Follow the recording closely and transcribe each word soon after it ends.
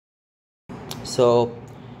So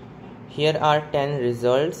here are 10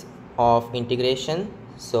 results of integration.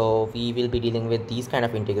 So we will be dealing with these kind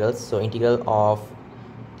of integrals. So integral of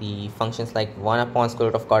the functions like 1 upon square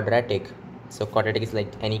root of quadratic. So quadratic is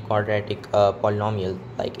like any quadratic polynomial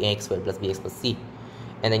like ax squared plus bx plus c,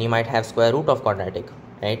 and then you might have square root of quadratic,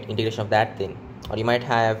 right? Integration of that thing. Or you might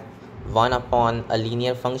have 1 upon a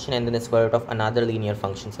linear function and then the square root of another linear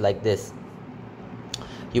function, so like this.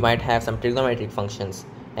 You might have some trigonometric functions,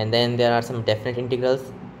 and then there are some definite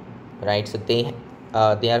integrals, right? So they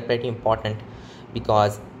are pretty important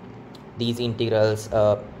because these integrals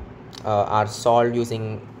are solved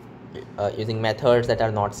using methods that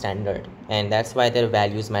are not standard, and that's why their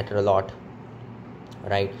values matter a lot,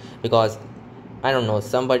 right? Because I don't know,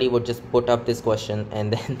 somebody would just put up this question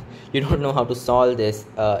and then you don't know how to solve this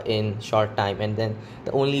in short time, and then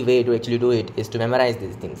the only way to actually do it is to memorize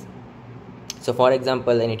these things. So for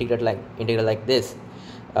example, an integral like this,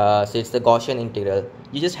 so it's the Gaussian integral.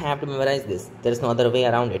 You just have to memorize this. There is no other way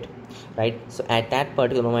around it, right? So at that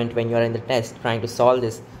particular moment when you are in the test trying to solve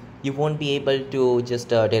this, you won't be able to just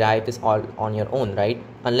derive this all on your own, right?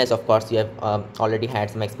 Unless of course you have already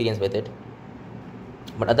had some experience with it.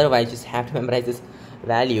 But otherwise you just have to memorize this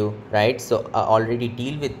value, right? So already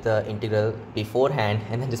deal with the integral beforehand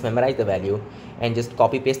and then just memorize the value and just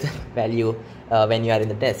copy paste the value when you are in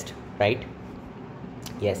the test, right?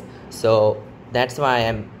 Yes, so that's why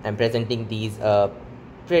I'm presenting these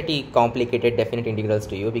pretty complicated definite integrals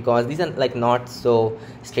to you, because these are like not so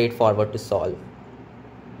straightforward to solve,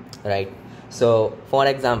 right? So for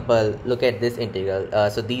example, look at this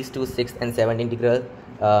integral. So these two 6th and 7th integral,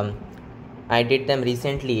 I did them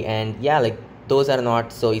recently, and yeah, like those are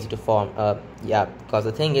not so easy to form. Yeah, because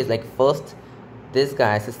the thing is, like, first this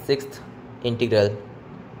guy is a 6th integral.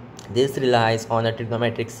 This relies on a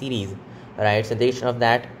trigonometric series, right? So the derivation of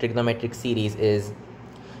that trigonometric series is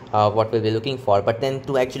what we'll be looking for. But then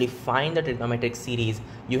to actually find the trigonometric series,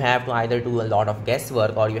 you have to either do a lot of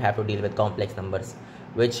guesswork or you have to deal with complex numbers,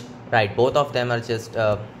 which, right, both of them are just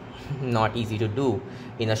not easy to do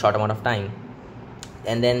in a short amount of time.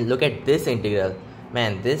 And then look at this integral,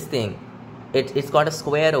 man. This thing, it's got a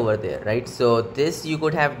square over there, right? So this you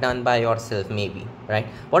could have done by yourself maybe, right?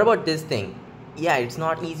 What about this thing? Yeah, it's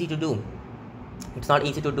not easy to do. It's not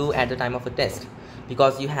easy to do at the time of a test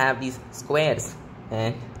because you have these squares,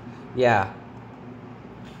 and yeah,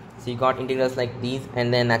 so you got integrals like these,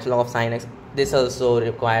 and then natural log of sin x. This also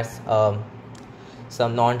requires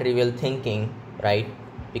some non-trivial thinking, right?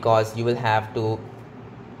 Because you will have to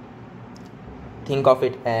think of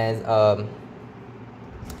it as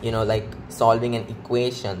like solving an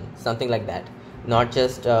equation, something like that, not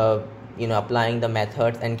just applying the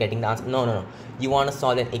methods and getting the answer. No, you want to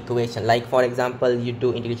solve an equation. Like for example, you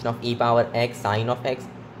do integration of e power x sine of x,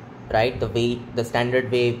 right? The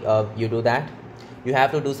standard way you do that, you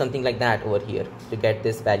have to do something like that over here to get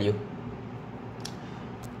this value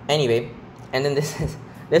anyway. And then this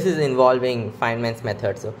is involving Feynman's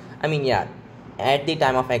method. So I mean, yeah, at the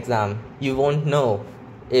time of exam you won't know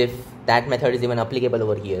if that method is even applicable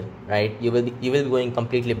over here, right? You will be going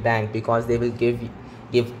completely blank because they will give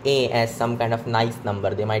a as some kind of nice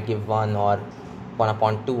number. They might give 1 or 1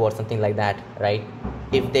 upon 2 or something like that, right?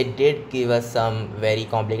 If they did give us some very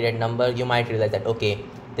complicated number, you might realize that okay,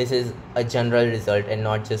 this is a general result and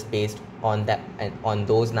not just based on that and on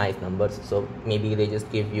those nice numbers. So maybe they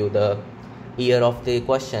just give you the year of the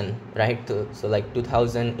question, right? So like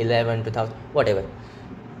 2011, 2000, whatever,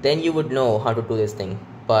 then you would know how to do this thing.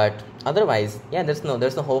 But otherwise, yeah, there's no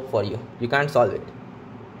hope for you. You can't solve it.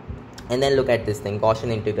 And then look at this thing, Gaussian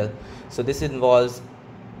integral. So this involves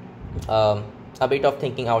a bit of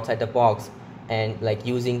thinking outside the box and like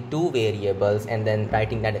using two variables and then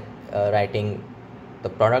writing the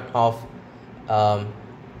product of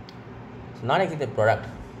not exactly the product.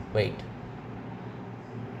 Wait.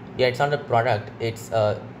 Yeah, it's not the product. It's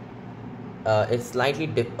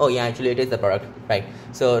slightly oh yeah, actually it is the product, right?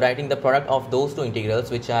 So writing the product of those two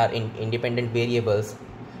integrals, which are independent variables,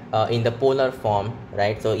 in the polar form,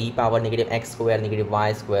 right? So e power negative x square negative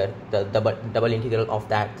y square, the double integral of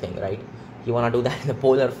that thing, right? You want to do that in the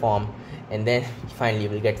polar form, and then finally you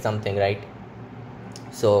will get something, right?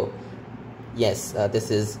 So yes,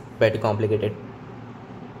 this is pretty complicated.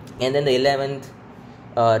 And then the 11th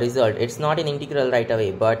result, it's not an integral right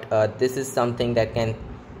away, but this is something that can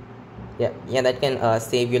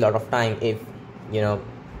save you a lot of time if you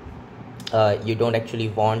don't actually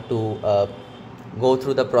want to go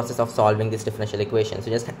through the process of solving this differential equation.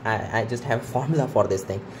 So I just have a formula for this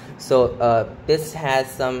thing. So this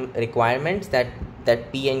has some requirements that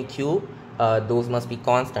P and Q those must be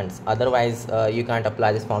constants. Otherwise you can't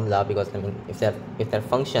apply this formula, because I mean, if they're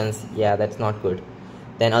functions, yeah, that's not good.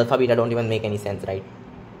 Then alpha beta don't even make any sense, right?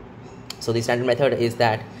 So the standard method is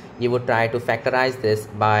that you would try to factorize this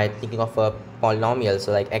by thinking of a polynomial.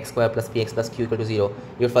 So like x square plus px plus q equal to 0.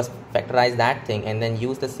 You would first factorize that thing and then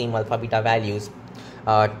use the same alpha beta values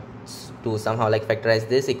to somehow like factorize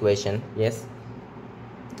this equation. Yes.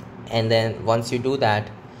 And then once you do that,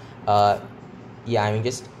 yeah, I mean,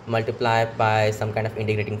 just multiply by some kind of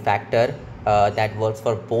integrating factor that works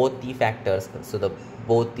for both the factors. So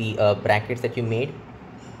both the brackets that you made,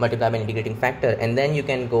 multiply by an integrating factor, and then you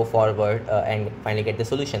can go forward and finally get the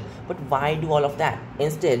solution. But why do all of that?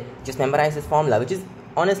 Instead, just memorize this formula, which is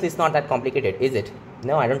honestly, it's not that complicated, is it?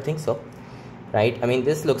 No, I don't think so, right? I mean,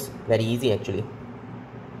 this looks very easy actually.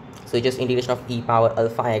 So just integration of e power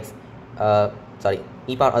alpha x,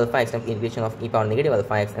 e power alpha x times integration of e power negative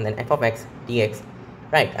alpha x, and then f of x dx,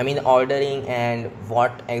 right? I mean, the ordering and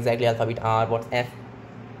what exactly alpha beta are, what's f,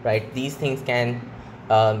 right? These things can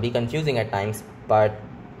be confusing at times, but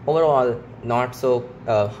overall not so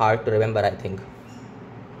hard to remember, I think.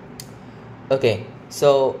 Okay,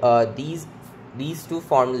 so these two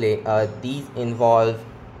formulae, these involve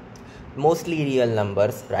mostly real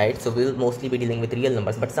numbers, right? So we'll mostly be dealing with real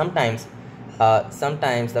numbers, but sometimes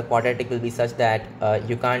the quadratic will be such that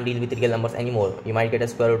you can't deal with real numbers anymore. You might get a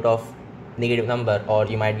square root of negative number, or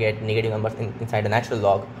you might get negative numbers inside a natural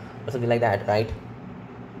log or something like that, right?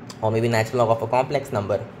 Or maybe natural log of a complex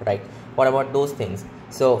number, right? What about those things?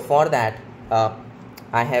 So for that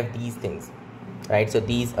I have these things, right? So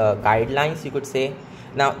these guidelines, you could say.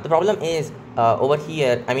 Now the problem is over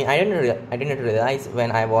here, I mean, I didn't realize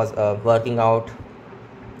when I was working out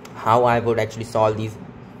how I would actually solve these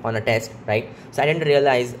on a test, right? So I didn't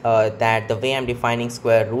realize that the way I'm defining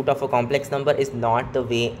square root of a complex number is not the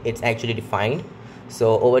way it's actually defined.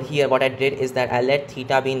 So over here what I did is that I let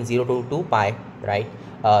theta be in 0 to 2 pi, right?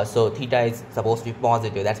 So theta is supposed to be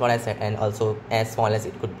positive, that's what I said, and also as small as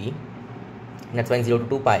it could be. And that's why in 0 to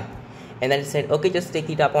 2 pi. And then it said, okay, just take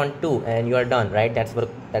theta upon 2 and you are done, right? That's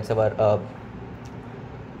our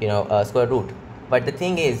square root. But the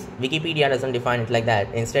thing is, Wikipedia doesn't define it like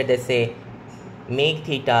that. Instead they say make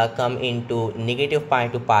theta come into negative pi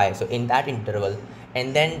to pi, so in that interval,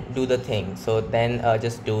 and then do the thing. So then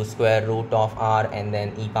just do square root of r and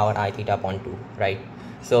then e power I theta upon 2, right?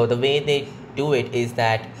 So the way they do it is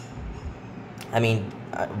that, I mean,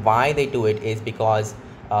 why they do it is because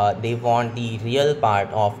they want the real part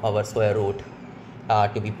of our square root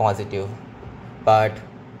to be positive, but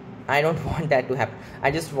I don't want that to happen.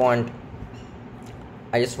 I just want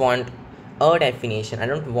a definition. I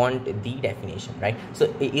don't want the definition, right?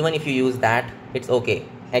 So even if you use that, it's okay,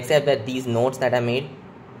 except that these notes that I made,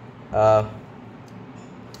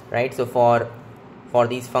 right? So for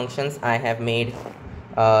these functions I have made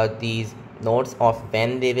these notes of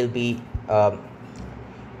when they will be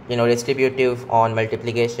distributive on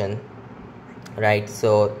multiplication, right?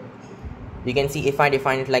 So you can see if I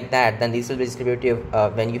define it like that, then this will be distributive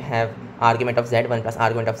when you have argument of z1 plus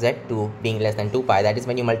argument of z2 being less than 2 pi. That is,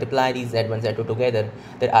 when you multiply these z1 z2 together,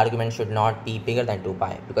 their argument should not be bigger than 2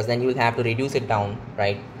 pi, because then you will have to reduce it down,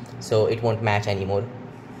 right? So it won't match anymore,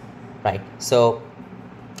 right? So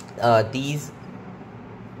these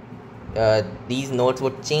notes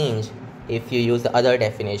would change if you use the other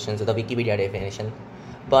definition, so the Wikipedia definition,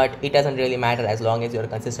 but it doesn't really matter as long as you're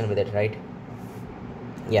consistent with it, right?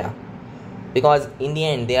 Yeah, because in the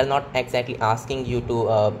end they are not exactly asking you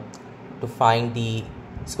to find the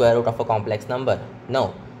square root of a complex number.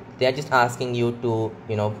 No, they are just asking you to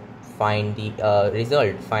find the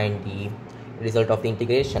result of the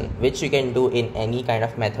integration, which you can do in any kind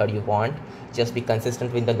of method you want. Just be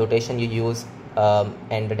consistent with the notation you use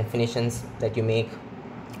and the definitions that you make,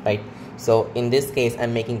 right? So in this case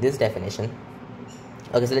I'm making this definition.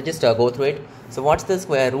 Okay, so let's just go through it. So what's the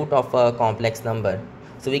square root of a complex number?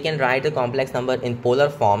 So we can write the complex number in polar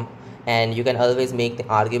form, and you can always make the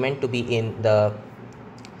argument to be in the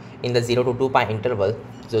 0 to 2 pi interval.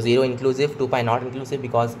 So 0 inclusive, 2 pi not inclusive,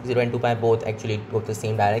 because 0 and 2 pi both actually go the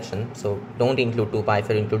same direction. So don't include 2 pi if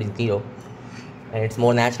you're including 0, and it's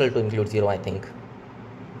more natural to include 0, I think.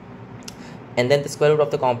 And then the square root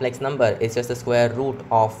of the complex number is just the square root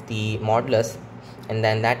of the modulus, and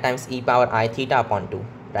then that times e power I theta upon 2,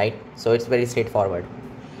 right? So it's very straightforward.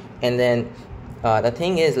 And then the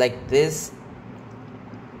thing is, like this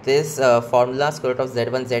formula, square root of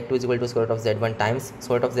z1 z2 is equal to square root of z1 times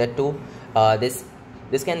square root of z2.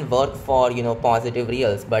 This can work for positive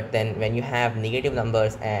reals, but then when you have negative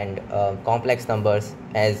numbers and complex numbers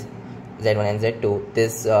as z1 and z2,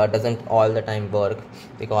 this doesn't all the time work,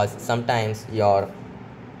 because sometimes your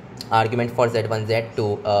argument for z1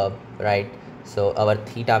 z2, right? So our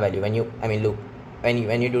theta value, when you look,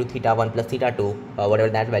 when you do theta 1 plus theta 2, whatever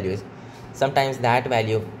that value is, sometimes that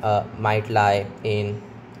value might not lie in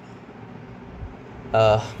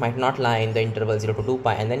the interval 0 to 2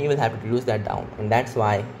 pi, and then you will have to reduce that down, and that's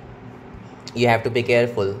why you have to be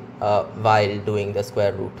careful while doing the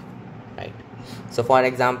square root, right? So for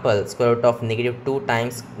example, square root of -2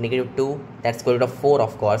 times -2, that's square root of 4,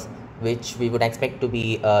 of course, which we would expect to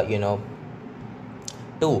be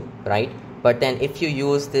 2, right? But then if you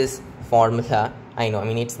use this formula,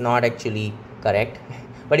 it's not actually correct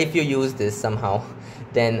but if you use this somehow,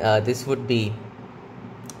 then this would be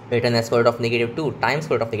written as square root of -2 times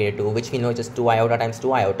square root of -2, which we know just 2 iota times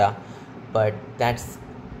 2 iota, but that's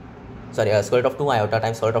square root of 2 iota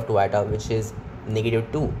times square root of 2 iota, which is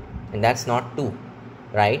 -2, and that's not 2,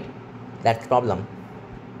 right? That's the problem.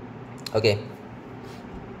 Okay,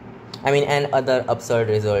 and other absurd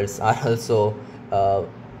results are also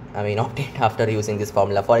obtained after using this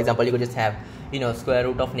formula. For example, you could just have square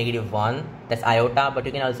root of -1, that's iota, but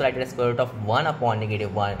you can also write it as square root of 1 upon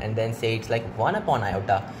 -1 and then say it's like 1 upon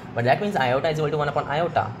iota, but that means iota is equal to 1 upon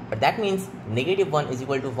iota, but that means -1 is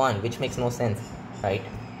equal to 1, which makes no sense, right?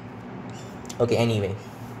 Okay, anyway,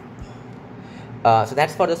 so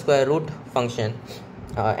that's for the square root function,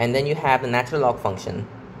 and then you have the natural log function.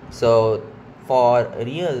 So for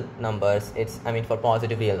real numbers, for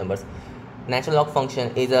positive real numbers, natural log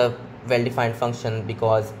function is a well-defined function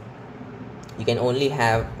because you can only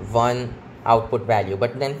have one output value.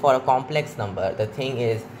 But then for a complex number, the thing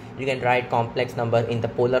is you can write complex number in the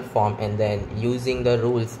polar form, and then using the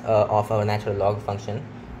rules of our natural log function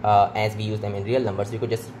as we use them in real numbers, you could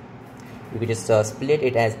just split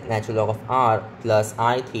it as natural log of r plus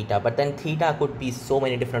I theta, but then theta could be so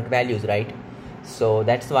many different values, right? So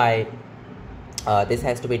that's why this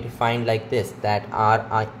has to be defined like this, that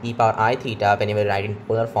r e power I theta, whenever you write in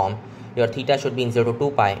polar form, your theta should be in 0 to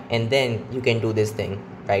 2 pi, and then you can do this thing,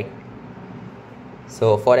 right?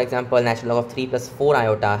 So for example, natural log of 3 plus 4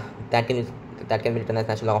 iota, that can be written as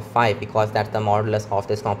natural log of 5 because that's the modulus of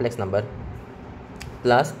this complex number,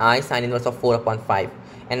 plus I sine inverse of 4 upon 5.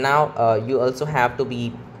 And now you also have to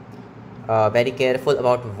be very careful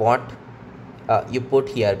about what you put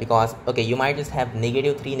here, because okay, you might just have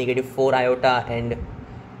 -3, -4 iota, and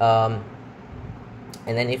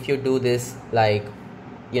then if you do this, like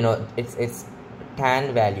it's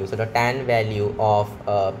tan value. So the tan value of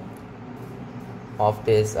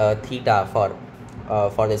this theta for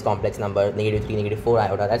this complex number -3, -4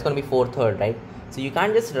 iota, that's going to be 4/3, right? So you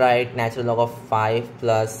can't just write natural log of 5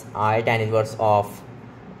 plus I tan inverse of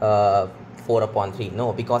 4 upon 3.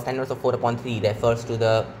 No, because tan inverse of 4 upon 3 refers to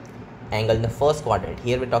the angle in the first quadrant.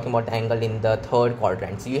 Here we're talking about the angle in the third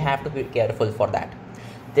quadrant, so you have to be careful for that.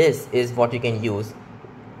 This is what you can use,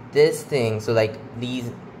 this thing. So like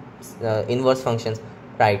these inverse functions,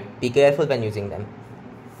 right? Be careful when using them.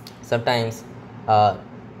 Sometimes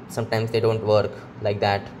they don't work like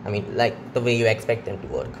that, like the way you expect them to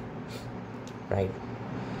work, right?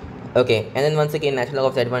 Okay, and then once again, natural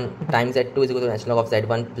log of z1 times z2 is equal to natural log of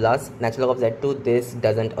z1 plus natural log of z2. This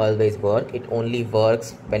doesn't always work, it only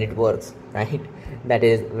works when it works, right? That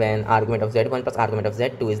is when argument of z1 plus argument of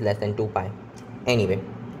z2 is less than 2 pi. Anyway,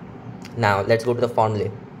 now let's go to the formulae.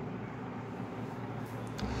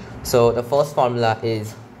 So the first formula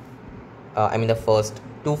is the first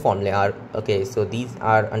two formulae are okay. So these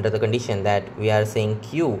are under the condition that we are saying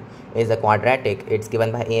q is a quadratic. It's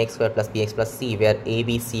given by ax square plus bx plus c, where a,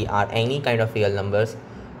 b, c are any kind of real numbers,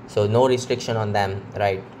 so no restriction on them,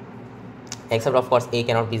 right? Except of course a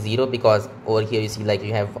cannot be 0, because over here you see like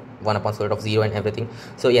you have 1 upon square root of 0 and everything.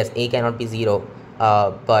 So yes, a cannot be 0,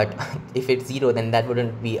 but if it's 0, then that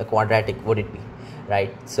wouldn't be a quadratic, would it be,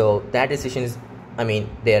 right? So that restriction is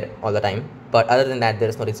there all the time, but other than that there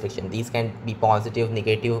is no restriction. These can be positive,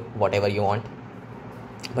 negative, whatever you want,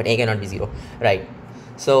 but a cannot be 0, right?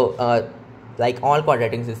 So like all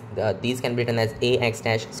quadratics, these can be written as ax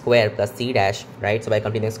dash square plus c dash, right? So by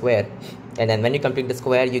completing the square, and then when you complete the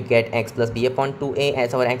square, you get x plus b upon 2a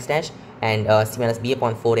as our x dash, and c minus b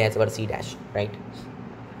upon 4a as our c dash, right?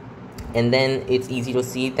 And then it's easy to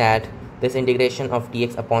see that this integration of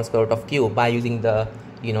dx upon square root of q by using the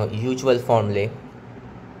usual formulae,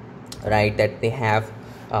 right, that they have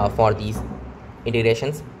for these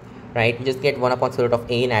integrations, right? You just get 1 upon square root of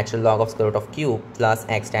a natural log of square root of q plus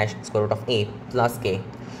x dash square root of a plus k.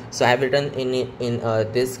 So I have written in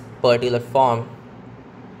this particular form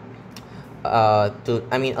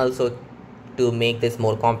also to make this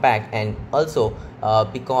more compact, and also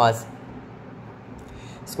because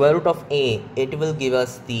square root of a, it will give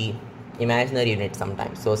us the imaginary unit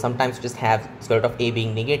sometimes. So sometimes you just have square root of a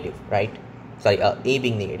being negative, right? Sorry, a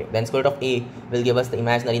being negative. Then square root of a will give us the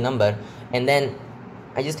imaginary number, and then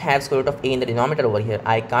I just have square root of a in the denominator over here.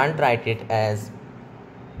 I can't write it as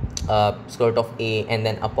square root of a and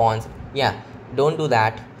then upon. Yeah, don't do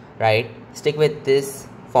that, right? Stick with this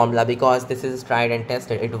formula because this is tried and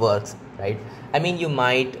tested. It works, right? I mean, you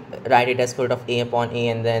might write it as square root of a upon a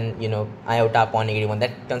and then, you know, iota upon -1.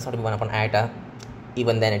 That turns out to be 1 upon iota.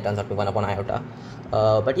 Even then it turns out to be 1 upon iota.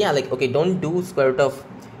 But yeah, like, okay, don't do square root of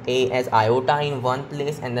a as iota in one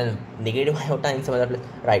place and then negative iota in some other place,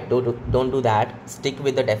 right? Don't do that. Stick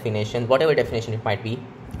with the definition, whatever definition it might be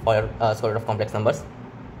for square root of complex numbers.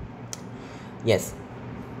 Yes.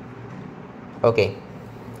 Okay.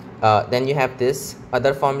 Then you have this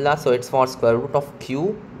other formula, so it's for square root of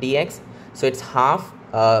q dx, so it's half,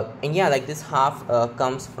 and yeah, like this half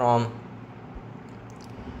comes from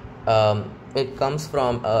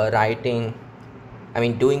writing, I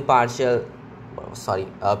mean doing partial,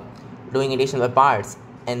 doing addition by parts,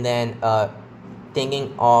 and then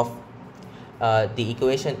thinking of the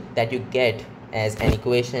equation that you get as an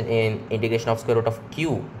equation in integration of square root of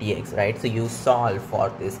q dx, right? So you solve for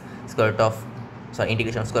this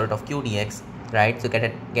integration of square root of q dx, right? So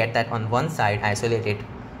get that on one side, isolate it,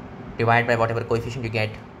 divide by whatever coefficient you get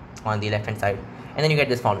on the left hand side, and then you get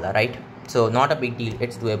this formula, right? So not a big deal,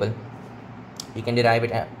 it's doable. You can derive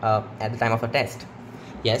it at the time of a test.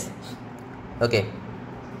 Yes. Okay,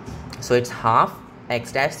 so it's half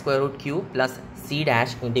x dash square root q plus c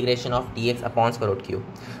dash integration of dx upon square root q.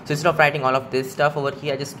 So instead of writing all of this stuff over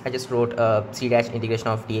here, I just wrote c dash integration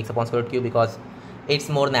of dx upon square root q because it's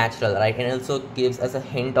more natural, right? And also gives us a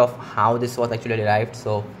hint of how this was actually derived.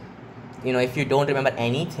 So, you know, if you don't remember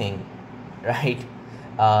anything, right,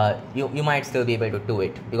 you might still be able to do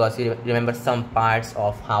it because you remember some parts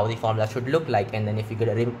of how the formula should look like, and then if you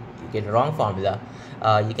get a wrong formula,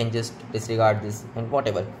 you can just disregard this and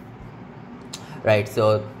whatever, right?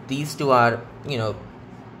 So these two are, you know,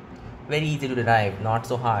 very easy to derive, not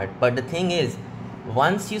so hard. But the thing is,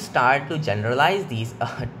 once you start to generalize these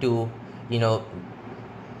to, you know,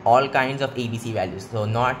 all kinds of ABC values, so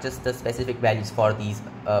not just the specific values for these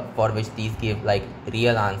for which these give like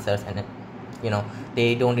real answers, and you know,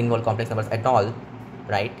 they don't involve complex numbers at all,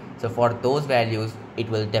 right? So for those values it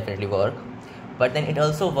will definitely work. But then it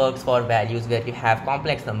also works for values where you have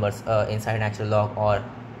complex numbers inside natural log, or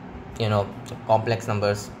you know, complex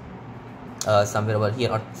numbers somewhere over here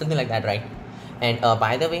or something like that, right? And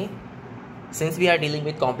by the way, since we are dealing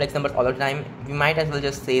with complex numbers all the time, we might as well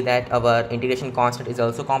just say that our integration constant is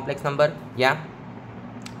also complex number. Yeah,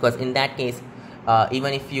 because in that case,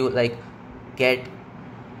 even if you like get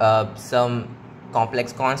some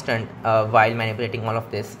complex constant while manipulating all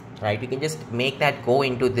of this, right, you can just make that go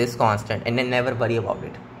into this constant and then never worry about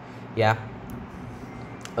it. Yeah.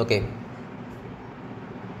 Okay.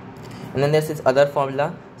 And then there's this other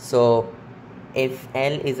formula. So if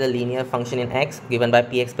L is a linear function in x given by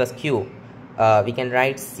px plus q, we can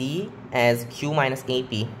write C as q minus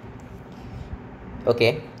AP.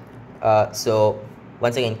 Okay, so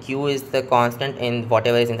once again, q is the constant in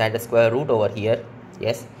whatever is inside the square root over here.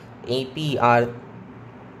 Yes, AP are,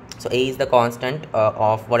 so a is the constant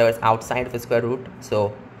of whatever is outside of the square root,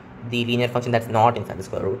 so the linear function that's not inside the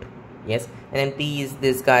square root. Yes, and then p is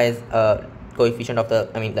this guy's coefficient of the,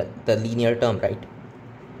 I mean the linear term, right?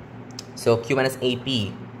 So q minus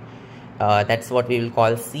AP, that's what we will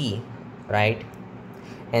call C, right?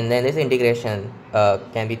 And then this integration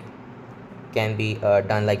can be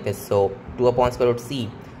done like this. So 2 upon square root C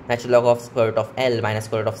natural log of square root of L minus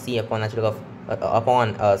square root of C upon natural log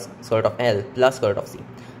of square root of L plus square root of C.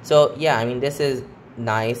 So yeah, I mean, this is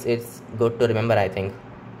nice, it's good to remember, I think.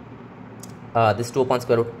 This 2 upon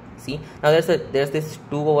square root C. Now there's this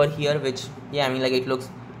 2 over here, which, yeah, I mean, like, it looks,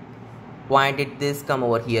 why did this come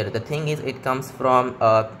over here? The thing is, it comes from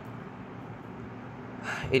the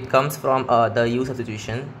U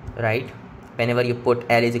substitution, right? Whenever you put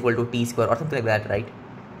L is equal to T square or something like that, right?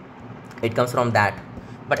 It comes from that.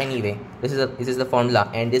 But anyway, this is the formula,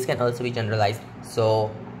 and this can also be generalized.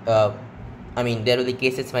 So I mean, there will be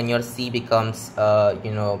cases when your C becomes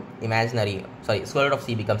you know, imaginary, sorry, square root of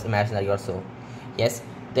C becomes imaginary or so. Yes,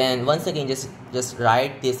 then once again, just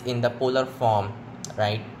write this in the polar form,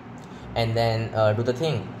 right? And then do the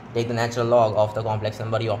thing, take the natural log of the complex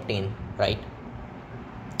number you obtain, right?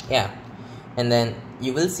 Yeah, and then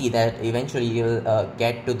you will see that eventually you will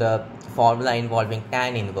get to the formula involving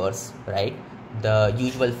tan inverse, right? The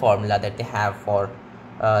usual formula that they have for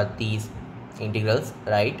these integrals,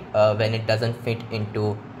 right? When it doesn't fit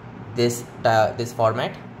into this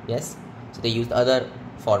format. Yes, so they use the other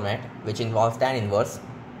format which involves tan inverse,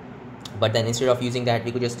 But then instead of using that,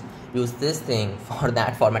 we could just use this thing for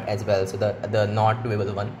that format as well, so the not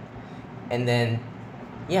doable one, and then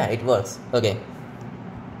yeah, it works. Okay,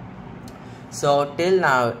 so till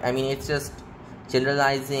now, I mean, it's just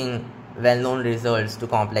generalizing well-known results to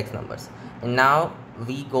complex numbers, and now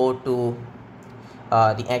we go to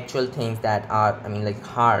the actual things that are, I mean, like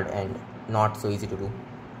hard and not so easy to do.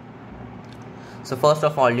 So first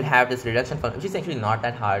of all, you have this reduction function, which is actually not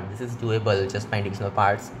that hard. This is doable just by integration of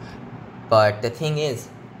parts. But the thing is,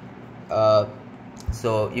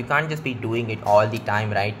 so you can't just be doing it all the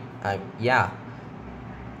time, right? Yeah.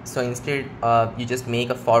 So instead, you just make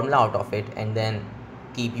a formula out of it and then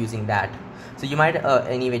keep using that. So you might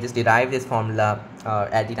anyway just derive this formula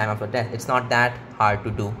at the time of your test. It's not that hard to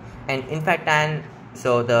do. And in fact,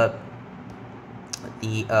 so the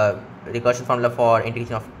recursion formula for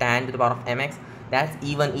integration of tan to the power of mx, that's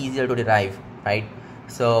even easier to derive, right?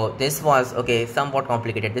 So this was, okay, somewhat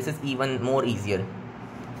complicated. This is even more easier.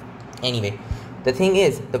 Anyway, the thing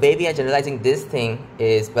is, the way we are generalizing this thing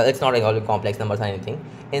is, well, it's not involving complex numbers or anything.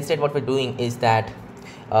 Instead, what we're doing is that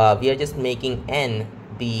we are just making n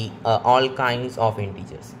be all kinds of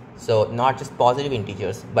integers. So not just positive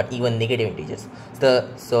integers, but even negative integers.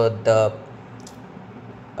 So the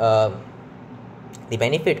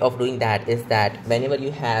benefit of doing that is that whenever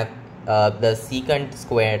you have the secant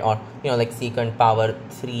squared, or like secant power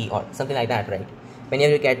 3 or something like that, right?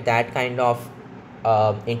 Whenever you get that kind of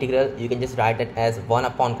integral, you can just write that as 1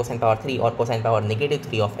 upon cosine power 3 or cosine power negative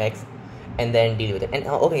 3 of x, and then deal with it. And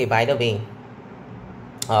okay, by the way,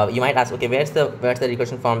 you might ask, okay, where's the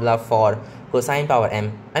recursion formula for cosine power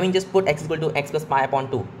m? I mean, just put x equal to x plus pi upon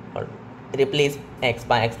 2, or replace x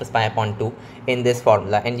by x plus pi upon 2 in this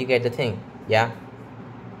formula, and you get the thing. Yeah,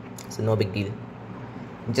 so no big deal.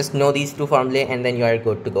 Just know these two formulae and then you are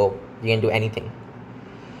good to go. You can do anything,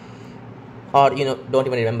 or don't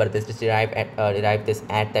even remember this, just derive this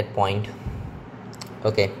at that point.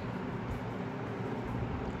 Okay,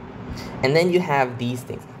 and then you have these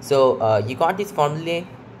things. So you got these formulae,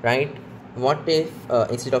 right? What if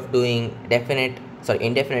instead of doing indefinite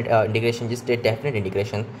integration, just did definite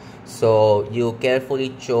integration? So you carefully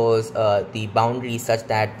chose the boundary such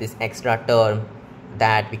that this extra term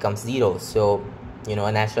that becomes 0. So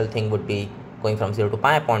a natural thing would be going from 0 to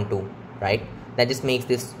pi upon 2, right? That just makes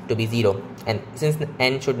this to be 0. And since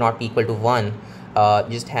n should not be equal to 1,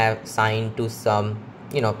 you just have sine to some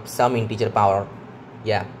integer power.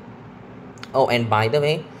 Yeah. Oh, and by the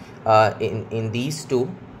way, in these two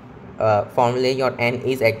formulae, your n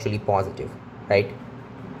is actually positive, right?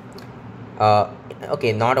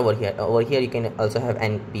 Okay, not over here. Over here you can also have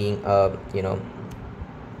n being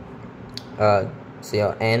so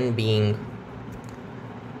your n being,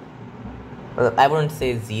 I wouldn't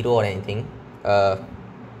say 0 or anything.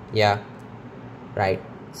 Yeah, right.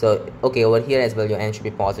 So okay, over here as well your n should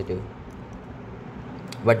be positive.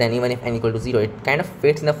 But then even if n equal to 0, it kind of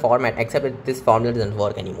fits in the format, except that this formula doesn't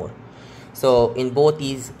work anymore. So in both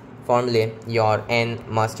these formulae, your n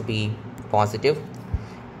must be positive,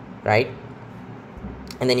 right?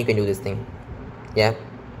 And then you can do this thing. Yeah.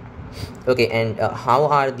 Okay, and how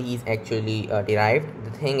are these actually derived?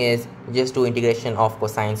 The thing is, just do integration of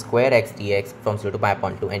cosine square x dx from 0 to pi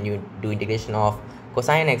upon 2, and you do integration of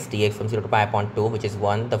cosine x dx from 0 to pi upon 2, which is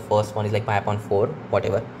 1. The first one is like pi upon 4,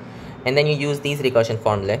 whatever. And then you use these recursion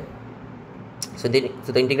formulae. So the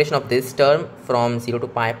integration of this term from 0 to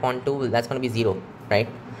pi upon 2, that's going to be 0, right?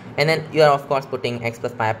 And then you are of course putting x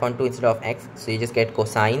plus pi upon 2 instead of x, so you just get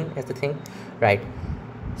cosine as the thing, right?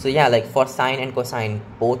 So yeah, like for sine and cosine,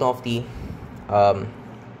 both of the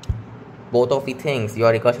things,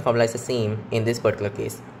 your recursion formula is the same in this particular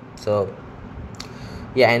case. So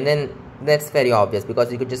yeah, and then that's very obvious,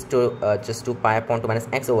 because you could just do pi upon 2 minus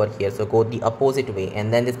x over here, so go the opposite way,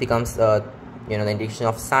 and then this becomes the integration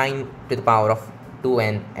of sine to the power of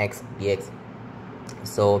 2n x dx.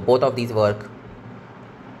 So both of these work.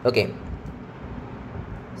 Okay,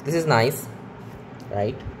 so this is nice,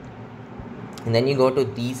 right? And then you go to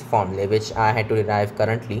these formulae, which I had to derive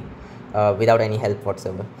currently without any help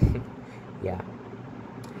whatsoever. Yeah.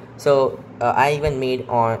 So I even made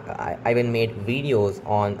videos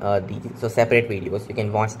on these, so separate videos. You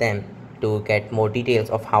can watch them to get more details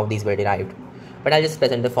of how these were derived. But I'll just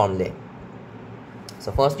present the formulae.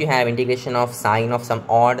 So first you have integration of sine of some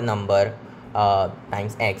odd number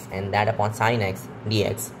times x, and that upon sine x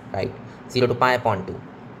dx, right? 0 to pi upon 2.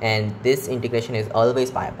 And this integration is always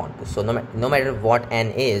pi upon 2. So no matter what n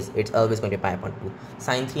is, it's always going to be pi upon 2.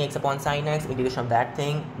 Sine 3x upon sine x, integration of that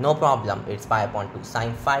thing, no problem, it's pi upon 2.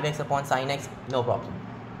 Sine 5x upon sine x, no problem,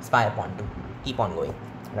 it's pi upon 2. Keep on going,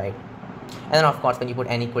 right? And then of course when you put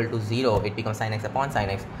n equal to 0, it becomes sin x upon sin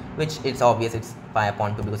x, which it's obvious it's pi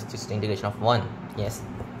upon 2 because it's just integration of 1. Yes.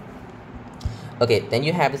 Okay, then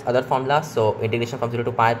you have this other formula. So integration from 0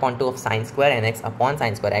 to pi upon 2 of sine square nx upon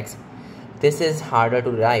sine square x. This is harder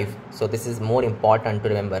to derive, so this is more important to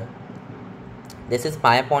remember. This is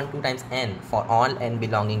pi upon 2 times n for all n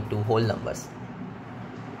belonging to whole numbers.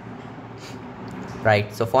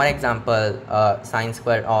 Right, so for example, sine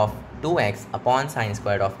squared of 2x upon sine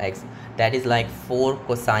squared of x, that is like 4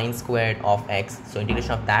 cosine squared of x. So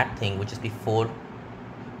integration of that thing, which is be 4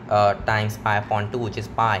 times pi upon 2, which is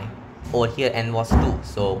pi. Over here n was 2,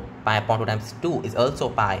 so pi upon 2 times 2 is also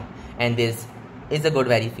pi, and this is a good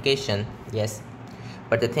verification. Yes,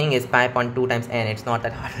 but the thing is pi upon 2 times n, it's not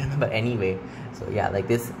that hard to remember anyway. So yeah, like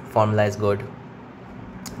this formula is good.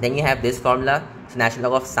 Then you have this formula. So natural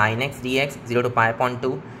log of sin x dx 0 to pi upon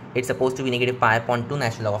 2, it's supposed to be negative pi upon 2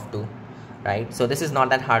 natural log of 2, right? So this is not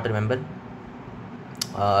that hard to remember.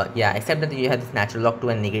 Yeah, except that you have this natural log 2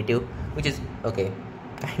 and negative, which is okay,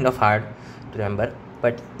 kind of hard to remember.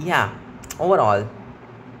 But yeah, overall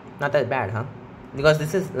not that bad, huh? Because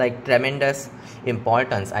this is like tremendous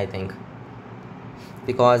importance, I think,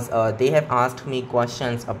 because they have asked me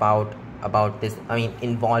questions about this, I mean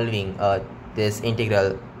involving this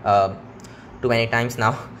integral too many times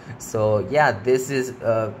now. So yeah, this is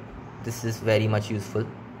very much useful.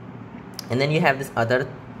 And then you have this other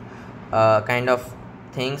kind of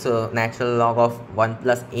thing. So natural log of 1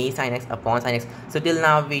 plus a sin x upon sin x. So till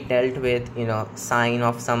now we dealt with, you know, sine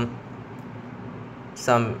of some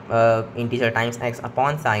integer times x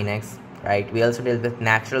upon sin x, right? We also dealt with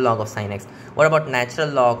natural log of sin x. What about natural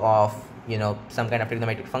log of, you know, some kind of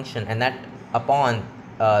trigonometric function, and that upon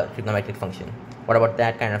trigonometric function? What about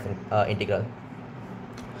that kind of integral?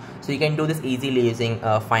 So you can do this easily using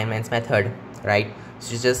Feynman's method, right?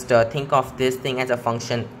 So just think of this thing as a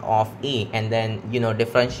function of a, and then, you know,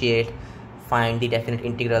 differentiate, find the definite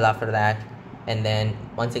integral after that, and then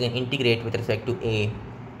once again integrate with respect to a,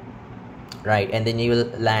 right? And then you will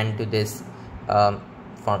land to this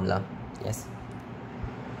formula. Yes.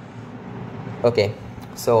 Okay,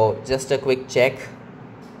 so just a quick check.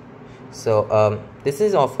 So this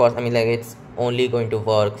is, of course, I mean, like, it's only going to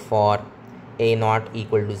work for a not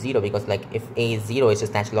equal to 0, because like if a is 0, it's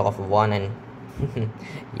just natural log of 1, and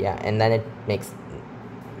yeah, and then it makes,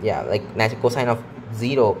 yeah, like natural cosine of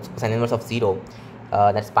 0, cosine inverse of 0,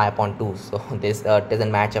 that's pi upon 2. So this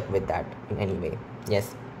doesn't match up with that in any way.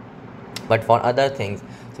 Yes, but for other things,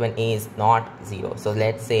 so when a is not 0, so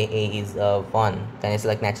let's say a is 1, then it's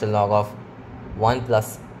like natural log of 1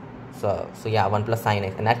 plus, so yeah, 1 plus sin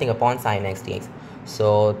x, and that thing upon sin x dx.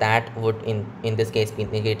 So that would in this case be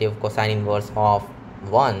negative cosine inverse of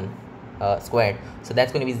 1 squared. So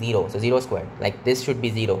that's going to be 0, so 0 squared, like this should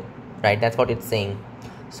be 0, right? That's what it's saying.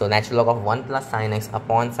 So natural log of 1 plus sin x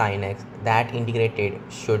upon sin x, that integrated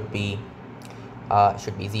should be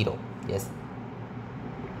 0. Yes.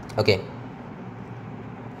 Okay,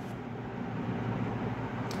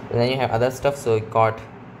 and then you have other stuff. So you got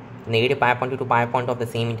negative pi upon 2 to pi upon 2 of the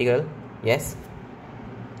same integral. Yes,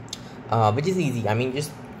 which is easy. I mean,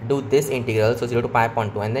 just do this integral, so 0 to pi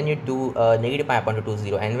upon 2, and then you do negative pi upon 2 to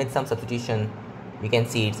 0, and with some substitution you can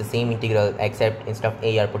see it's the same integral, except instead of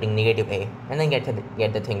a you are putting negative a, and then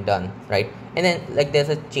get the thing done, right? And then like there's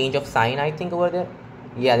a change of sign, I think, over there.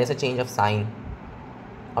 Yeah, there's a change of sign,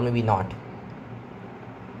 or maybe not.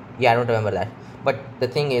 Yeah, I don't remember that, but the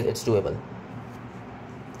thing is it's doable.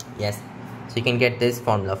 Yes, so you can get this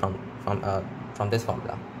formula from this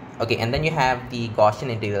formula. Okay, and then you have the Gaussian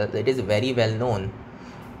integral. It is very well known,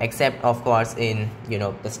 except of course in, you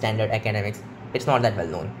know, the standard academics it's not that well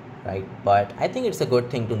known, right? But I think it's a good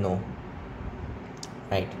thing to know,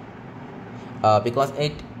 right? Because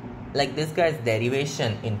it, like, this guy's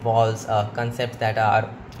derivation involves concepts that are,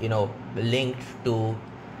 you know, linked to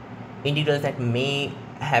integrals that may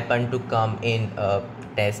happen to come in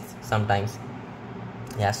tests sometimes.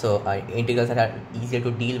 Yeah, so integrals that are easier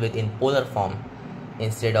to deal with in polar form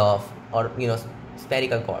instead of, or, you know,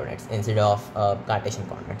 spherical coordinates instead of Cartesian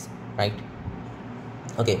coordinates, right?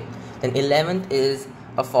 Okay, then 11th is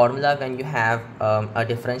a formula when you have a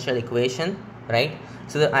differential equation, right?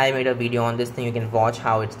 So I made a video on this thing. You can watch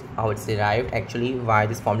how it's derived, actually, why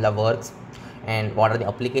this formula works and what are the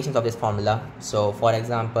applications of this formula. So for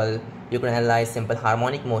example, you can analyze simple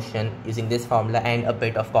harmonic motion using this formula and a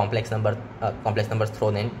bit of complex numbers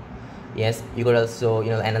thrown in. Yes, you could also, you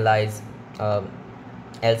know, analyze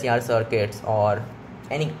LCR circuits or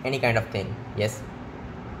any kind of thing. Yes.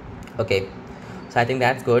 Okay, so I think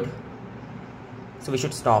that's good. So we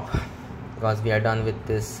should stop because we are done with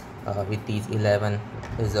this with these 11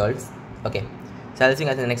 results. Okay, so I'll see you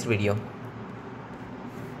guys in the next video.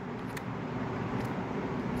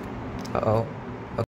 Uh-oh.